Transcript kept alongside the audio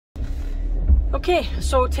Okay,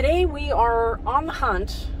 so today we are on the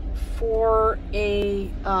hunt for a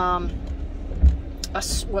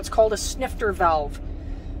what's called a snifter valve.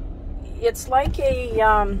 It's like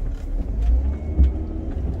a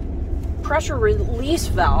pressure release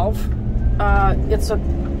valve. It's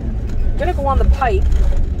gonna go on the pipe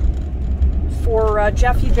for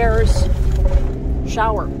Jeffie Bear's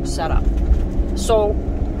shower setup. So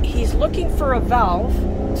he's looking for a valve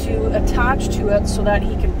to attach to it so that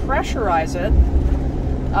he can pressurize it,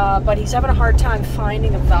 but he's having a hard time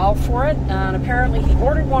finding a valve for it, and apparently he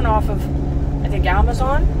ordered one off of, I think,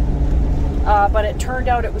 Amazon, but it turned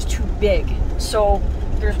out it was too big. So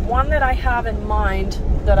there's one that I have in mind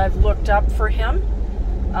that I've looked up for him,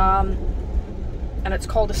 and it's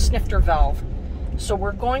called a snifter valve. So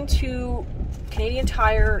we're going to Canadian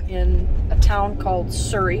Tire in a town called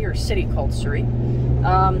Surrey, or city called Surrey,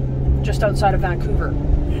 just outside of Vancouver.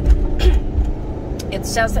 It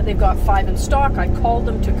says that they've got 5 in stock. I called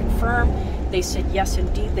them to confirm. They said yes,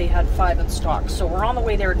 indeed, they had 5 in stock. So we're on the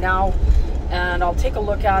way there now, and I'll take a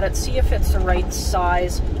look at it, see if it's the right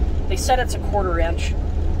size. They said it's a 1/4 inch.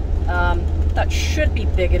 That should be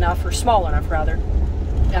big enough, or small enough rather,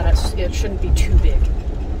 and it shouldn't be too big.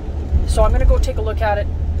 So I'm going to go take a look at it,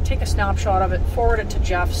 take a snapshot of it, forward it to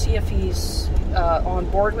Jeff, see if he's on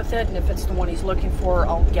board with it, and if it's the one he's looking for,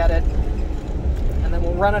 I'll get it, and then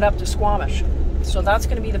we'll run it up to Squamish. So that's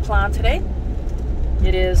going to be the plan today.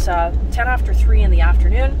 It is 10 after 3 in the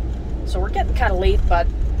afternoon, so we're getting kind of late, but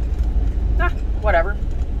whatever.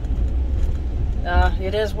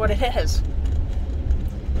 It is what it is.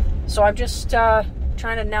 So I'm just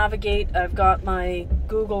trying to navigate. I've got my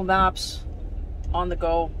Google Maps on the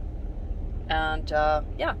go, and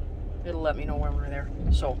yeah, it'll let me know when we're there.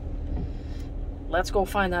 So let's go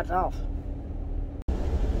find that valve.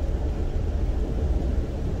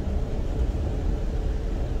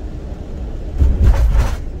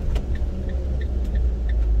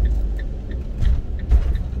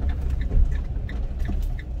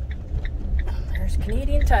 There's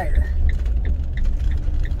Canadian Tire.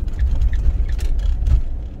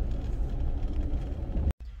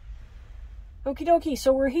 Okie dokie,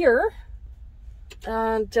 so we're here,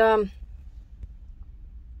 and oh,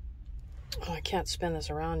 I can't spin this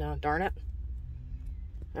around now, darn it.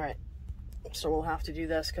 All right, so we'll have to do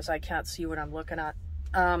this because I can't see what I'm looking at.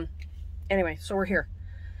 Anyway, so we're here.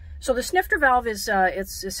 So the snifter valve is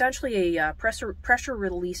it's essentially a pressure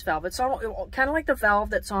release valve. It's kind of like the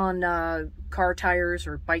valve that's on car tires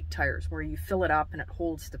or bike tires, where you fill it up and it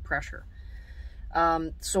holds the pressure.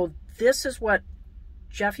 So this is what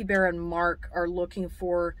Jeffie Bear and Mark are looking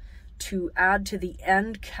for to add to the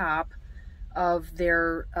end cap of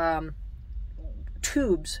their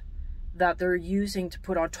tubes that they're using to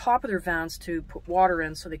put on top of their vans to put water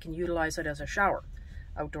in so they can utilize it as a shower,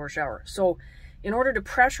 outdoor shower. So in order to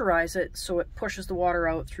pressurize it so it pushes the water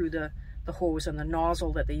out through the hose and the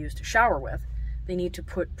nozzle that they use to shower with, they need to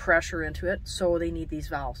put pressure into it, so they need these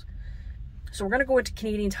valves. So we're going to go into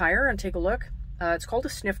Canadian Tire and take a look. It's called a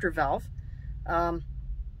snifter valve. And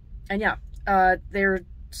yeah, they're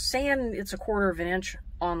saying it's a 1/4 inch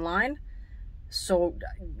online, so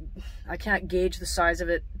I can't gauge the size of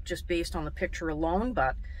it just based on the picture alone,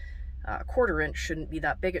 but a 1/4 inch shouldn't be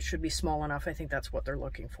that big. It should be small enough. I think that's what they're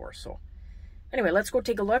looking for. So anyway, let's go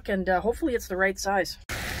take a look, and hopefully it's the right size.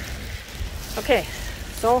 Okay,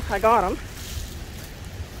 so I got them.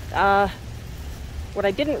 What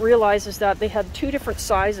I didn't realize is that they had 2 different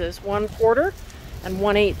sizes, 1/4 and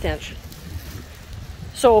 1/8 inch.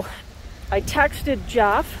 So I texted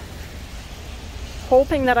Jeff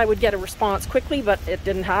hoping that I would get a response quickly, but it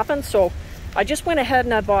didn't happen. So I just went ahead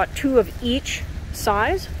and I bought 2 of each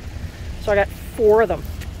size. So I got 4 of them.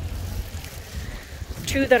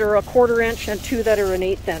 2 that are a 1/4 inch and 2 that are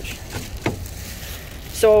 1/8 inch.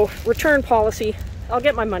 So return policy, I'll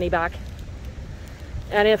get my money back.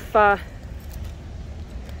 And if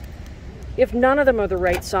none of them are the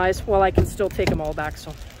right size, well, I can still take them all back,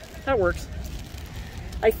 so that works.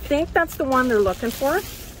 I think that's the one they're looking for.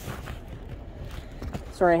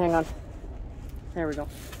 Sorry, hang on. There we go.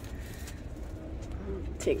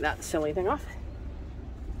 Take that silly thing off.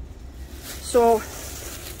 So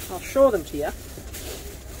I'll show them to you.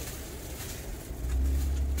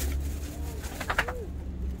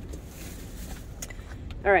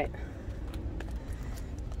 All right.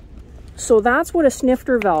 So that's what a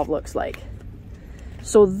snifter valve looks like.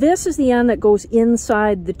 So this is the end that goes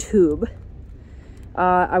inside the tube.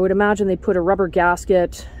 I would imagine they put a rubber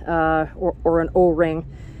gasket or an O-ring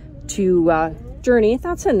to journey.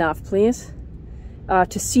 That's enough, please.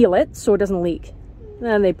 To seal it so it doesn't leak.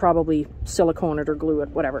 And they probably silicone it or glue it,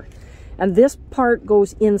 whatever. And this part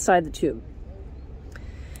goes inside the tube.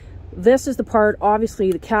 This is the part,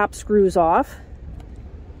 obviously the cap screws off.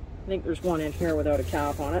 I think there's one in here without a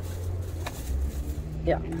cap on it.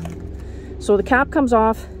 Yeah. So the cap comes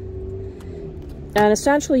off, and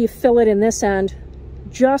essentially you fill it in this end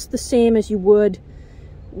just the same as you would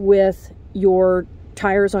with your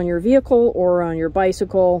tires on your vehicle or on your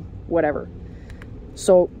bicycle, whatever.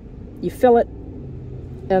 So you fill it,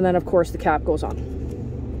 and then of course the cap goes on.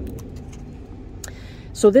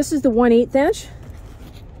 So this is the 1/8 inch,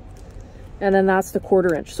 and then that's the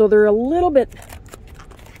 1/4 inch. So they're a little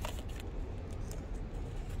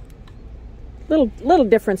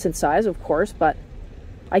difference in size, of course, but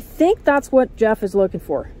I think that's what Jeff is looking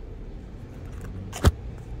for.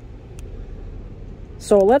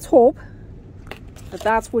 So let's hope that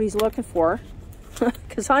that's what he's looking for,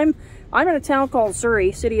 because I'm in a town called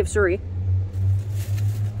Surrey, city of Surrey,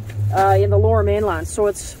 in the Lower Mainland. So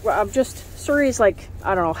Surrey's like,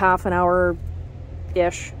 I don't know, half an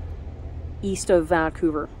hour-ish east of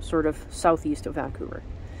Vancouver, sort of southeast of Vancouver.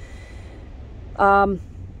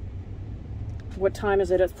 What time is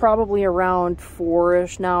it? It's probably around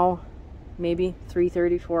 4-ish now, maybe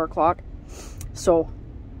 3:30, 4 o'clock. So,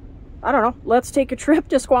 I don't know. Let's take a trip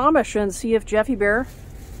to Squamish and see if Jeffie Bear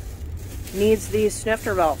needs these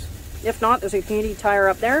snifter valves. If not, there's a Canadian Tire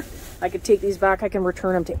up there. I could take these back. I can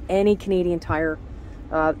return them to any Canadian Tire.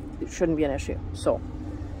 It shouldn't be an issue. So,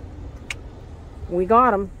 we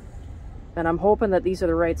got them, and I'm hoping that these are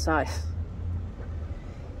the right size.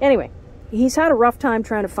 Anyway, he's had a rough time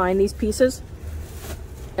trying to find these pieces.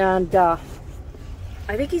 And I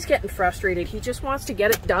think he's getting frustrated. He just wants to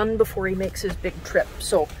get it done before he makes his big trip.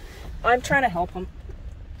 So I'm trying to help him.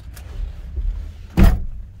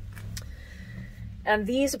 And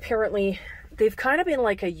these apparently, they've kind of been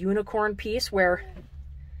like a unicorn piece where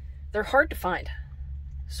they're hard to find.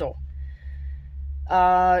 So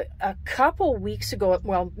a couple weeks ago,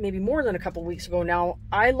 well, maybe more than a couple weeks ago now,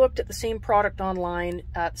 I looked at the same product online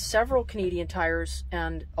at several Canadian Tires,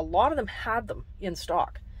 and a lot of them had them in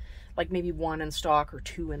stock. Like maybe 1 in stock or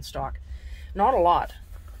 2 in stock. Not a lot.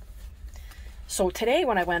 So today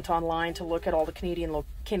when I went online to look at all the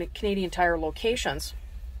Canadian Tire locations,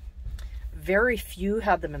 very few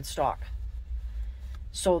had them in stock.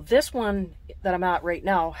 So this one that I'm at right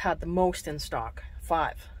now had the most in stock,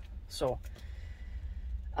 5. So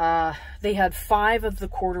they had 5 of the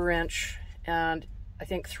 1/4 inch and I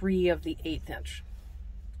think 3 of the 1/8 inch.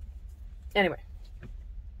 Anyway,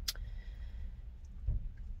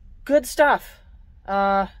 good stuff.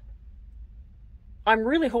 I'm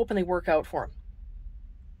really hoping they work out for him.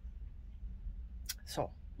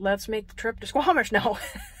 So let's make the trip to Squamish now.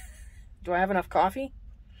 Do I have enough coffee?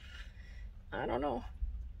 I don't know.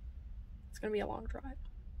 It's gonna be a long drive.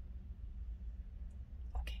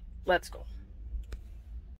 Okay, let's go.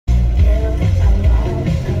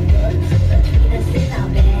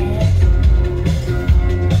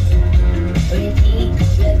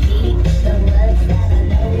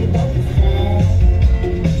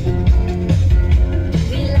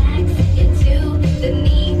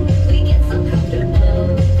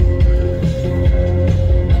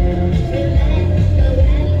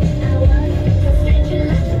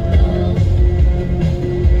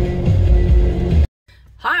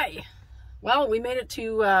 Hi. Well, we made it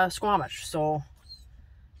to Squamish, so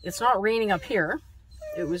it's not raining up here.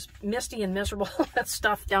 It was misty and miserable that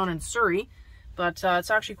stuff down in Surrey, but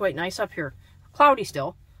it's actually quite nice up here. Cloudy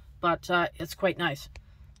still, but it's quite nice.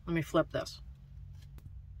 Let me flip this.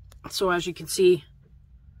 So as you can see,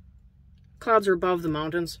 clouds are above the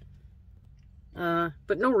mountains,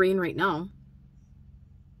 but no rain right now.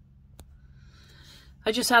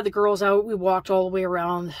 I just had the girls out. We walked all the way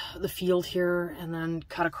around the field here and then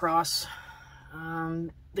cut across.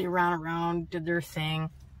 They ran around, did their thing,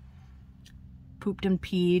 pooped and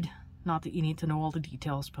peed. Not that you need to know all the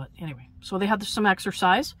details, but anyway. So they had some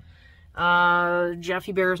exercise.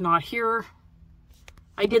 Jeffie Bear is not here.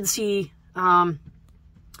 I did see young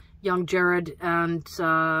Jared and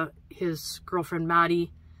his girlfriend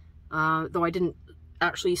Maddie, though I didn't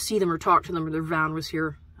actually see them or talk to them, or their van was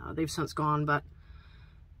here. They've since gone, but...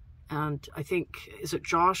 And I think, is it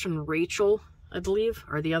Josh and Rachel, I believe,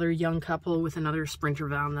 are the other young couple with another Sprinter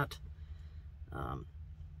van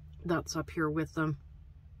that's up here with them.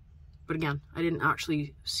 But again, I didn't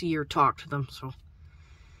actually see or talk to them, so.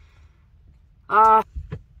 Well,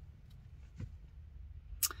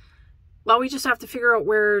 we just have to figure out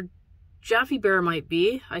where Jeffie Bear might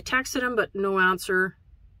be. I texted him, but no answer.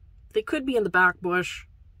 They could be in the back bush,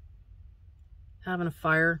 having a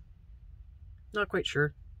fire. Not quite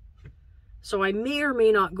sure. So I may or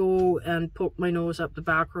may not go and poke my nose up the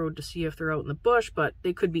back road to see if they're out in the bush, but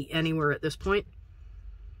they could be anywhere at this point.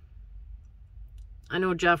 I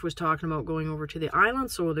know Jeff was talking about going over to the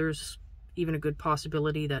island, so there's even a good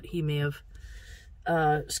possibility that he may have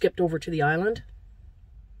skipped over to the island.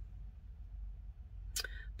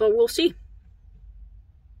 But we'll see.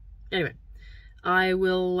 Anyway, I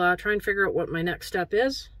will try and figure out what my next step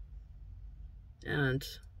is. And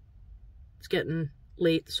it's getting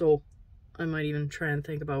late, so I might even try and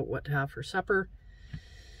think about what to have for supper.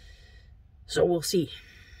 So we'll see.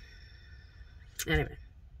 Anyway,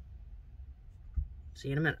 see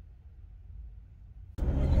you in a minute.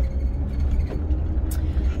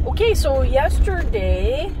 Okay, so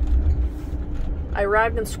yesterday I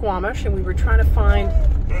arrived in Squamish and we were trying to find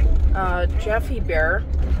Jeffie Bear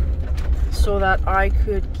so that I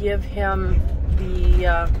could give him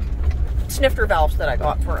the snifter valves that I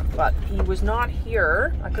got for him, but he was not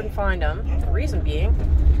here. I couldn't find him. The reason being,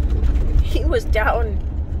 he was down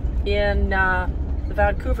in the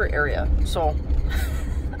Vancouver area, so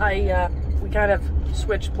we kind of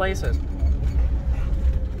switched places.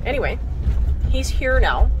 Anyway, he's here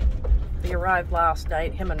now. They arrived last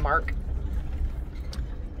night, him and Mark.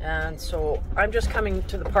 And so I'm just coming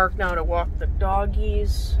to the park now to walk the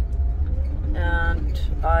doggies. And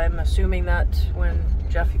I'm assuming that when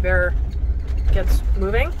Jeffie Bear gets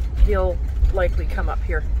moving, he'll likely come up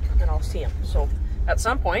here and I'll see him. So at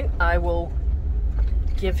some point, I will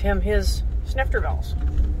give him his snifter valves.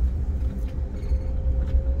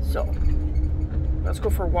 So let's go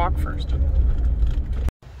for a walk first.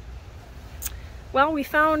 Well, we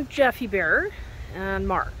found Jeffie Bear and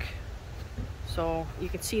Mark. So you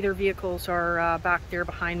can see their vehicles are back there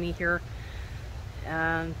behind me here.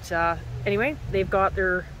 And anyway, they've got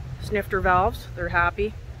their snifter valves. They're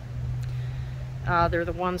happy. They're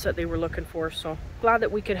the ones that they were looking for. So glad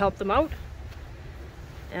that we could help them out.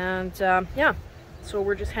 And yeah, so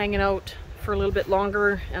we're just hanging out for a little bit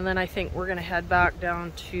longer. And then I think we're going to head back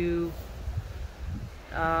down to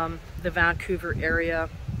the Vancouver area.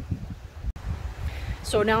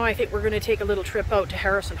 So now I think we're going to take a little trip out to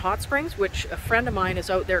Harrison Hot Springs, which a friend of mine is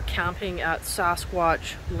out there camping at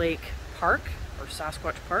Sasquatch Lake Park, or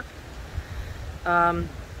Sasquatch Park.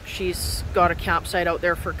 She's got a campsite out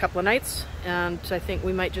there for a couple of nights, and I think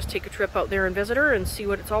we might just take a trip out there and visit her and see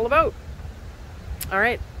what it's all about. All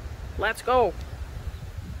right, let's go.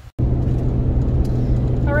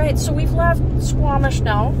 All right, so we've left Squamish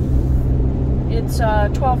now. It's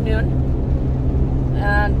 12 noon,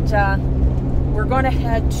 and we're going to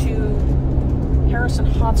head to Harrison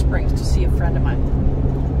Hot Springs to see a friend of mine.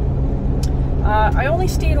 I only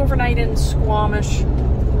stayed overnight in Squamish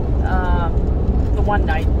the one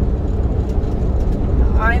night.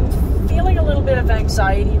 I'm feeling a little bit of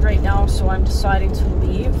anxiety right now, so I'm deciding to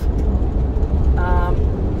leave.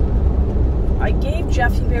 I gave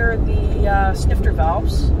Jeffie Bear the snifter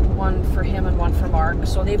valves, one for him and one for Mark,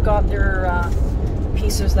 so they've got their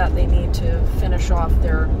pieces that they need to finish off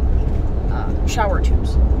their shower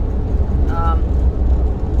tubes.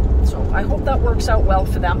 So I hope that works out well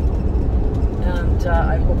for them, and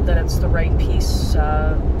I hope that it's the right piece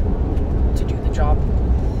to do the job.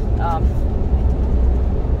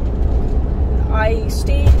 I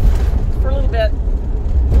stayed for a little bit,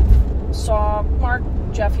 saw Mark,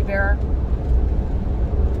 Jeffie Bear,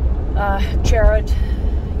 Jared,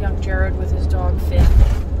 young Jared with his dog Finn.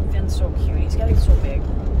 Finn's so cute, he's getting so big.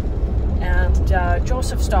 And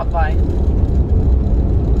Joseph stopped by.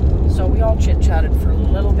 So we all chit-chatted for a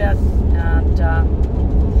little bit, and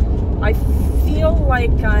I feel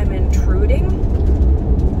like I'm intruding.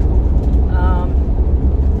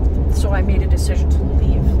 So I made a decision to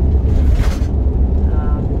leave.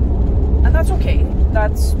 And that's okay.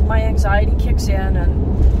 That's my anxiety kicks in,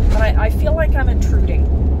 but I feel like I'm intruding.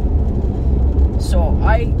 So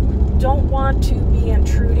I don't want to be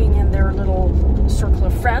intruding in their little circle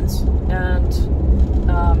of friends and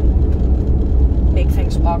make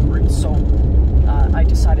things awkward, so I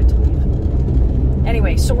decided to leave.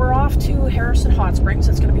 Anyway, so we're off to Harrison Hot Springs.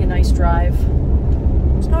 It's going to be a nice drive.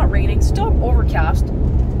 It's not raining, still overcast.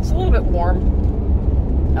 It's a little bit warm.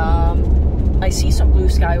 I see some blue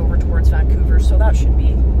sky over towards Vancouver, so that should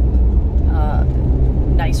be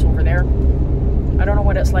nice over there. I don't know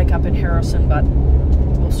what it's like up in Harrison, but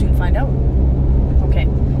we'll soon find out. Okay,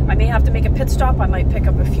 I may have to make a pit stop. I might pick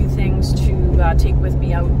up a few things to take with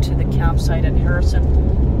me out to the campsite at Harrison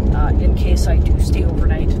in case I do stay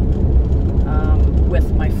overnight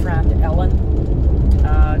with my friend Ellen,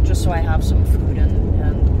 just so I have some food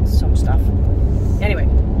and some stuff. Anyway,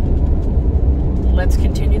 let's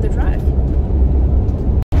continue the drive.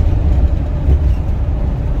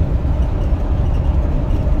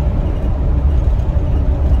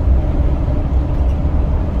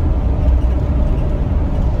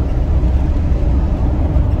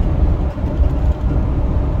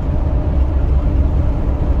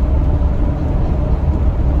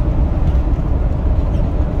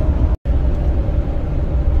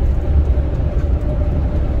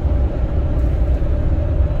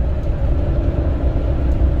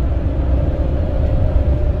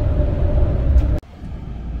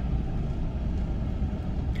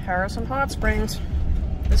 Harrison Hot Springs.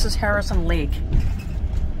 This is Harrison Lake.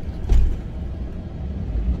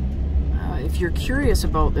 If you're curious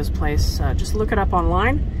about this place, just look it up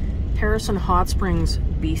online. Harrison Hot Springs,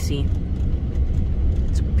 BC.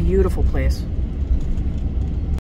 It's a beautiful place.